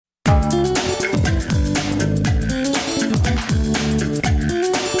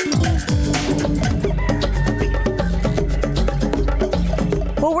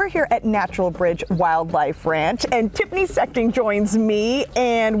here at Natural Bridge Wildlife Ranch, and Tiffany Soechting joins me,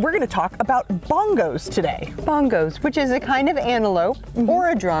 and we're going to talk about bongos today. Bongos, which is a kind of antelope, or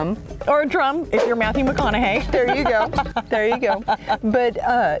a drum. Or a drum, if you're Matthew McConaughey. There you go. There you go. But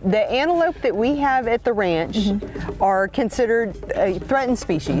the antelope that we have at the ranch are considered a threatened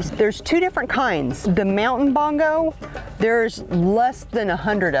species. There's two different kinds. The mountain bongo, there's less than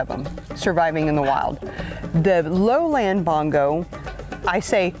 100 of them surviving in the wild. The lowland bongo, I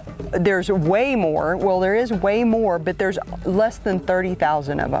say there's way more. Well, there is way more, but there's less than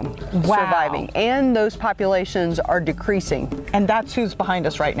 30,000 of them surviving. And those populations are decreasing. And that's who's behind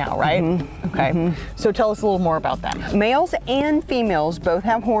us right now, right? Okay. So tell us a little more about them. Males and females both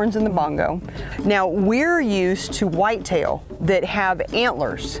have horns in the bongo. Now, we're used to whitetail that have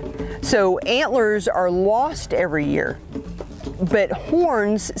antlers. So antlers are lost every year. But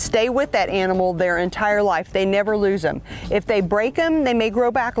horns stay with that animal their entire life. They never lose them. If they break them, they may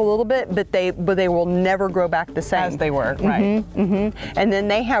grow back a little bit, but they will never grow back the same. As they were, right. And then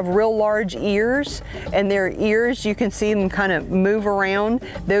they have real large ears, and their ears, you can see them kind of move around.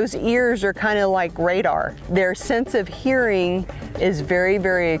 Those ears are kind of like radar. Their sense of hearing is very,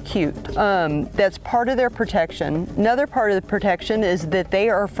 very acute. That's part of their protection. Another part of the protection is that they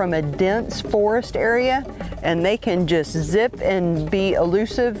are from a dense forest area, and they can just zip and be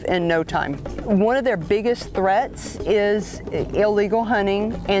elusive in no time. One of their biggest threats is illegal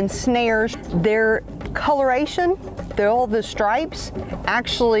hunting and snares. Their coloration, all the stripes,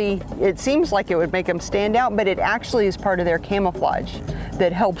 actually, it seems like it would make them stand out, but it actually is part of their camouflage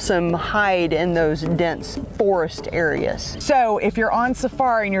that helps them hide in those dense forest areas. So if you're on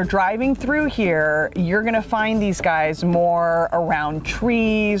safari and you're driving through here, you're gonna find these guys more around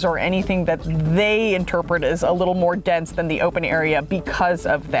trees or anything that they interpret as a little more dense than the open area because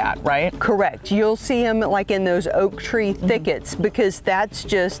of that, right? Correct. You'll see them like in those oak tree thickets, because that's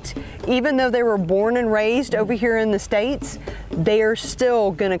just, even though they were born and raised over here in the States, they are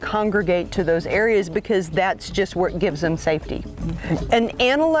still going to congregate to those areas because that's just where it gives them safety. An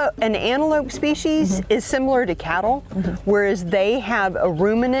antelope species is similar to cattle, whereas they have a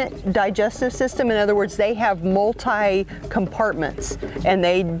ruminant digestive system. In other words, they have multi-compartments, and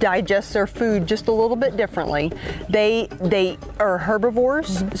they digest their food just a little bit differently. They are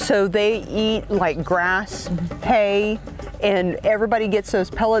herbivores, so they eat like grass, hay, and everybody gets those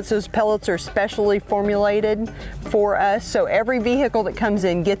pellets. Those pellets are specially formulated for us. So every vehicle that comes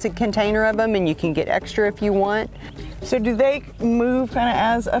in gets a container of them, and you can get extra if you want. So do they move kind of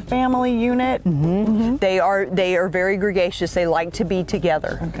as a family unit? They are very gregarious. They like to be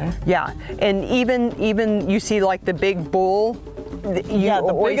together. Okay. Yeah, and even you see like the big bull. The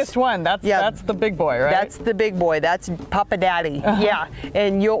biggest one. That's the big boy, right? That's the big boy. That's Papa Daddy. Yeah,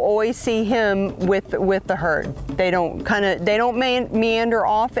 and you'll always see him with the herd. They don't meander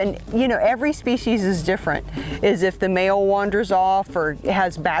off, and you know every species is different. Is if the male wanders off or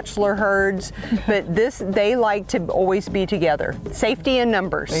has bachelor herds, but they like to always be together. Safety in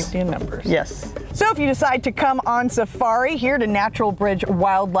numbers. Safety in numbers. Yes. So if you decide to come on safari here to Natural Bridge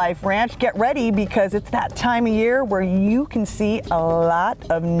Wildlife Ranch, get ready because it's that time of year where you can see a lot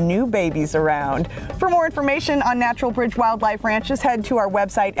of new babies around. For more information on Natural Bridge Wildlife Ranch, just head to our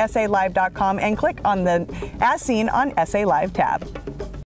website, salive.com, and click on the As Seen on SA Live tab.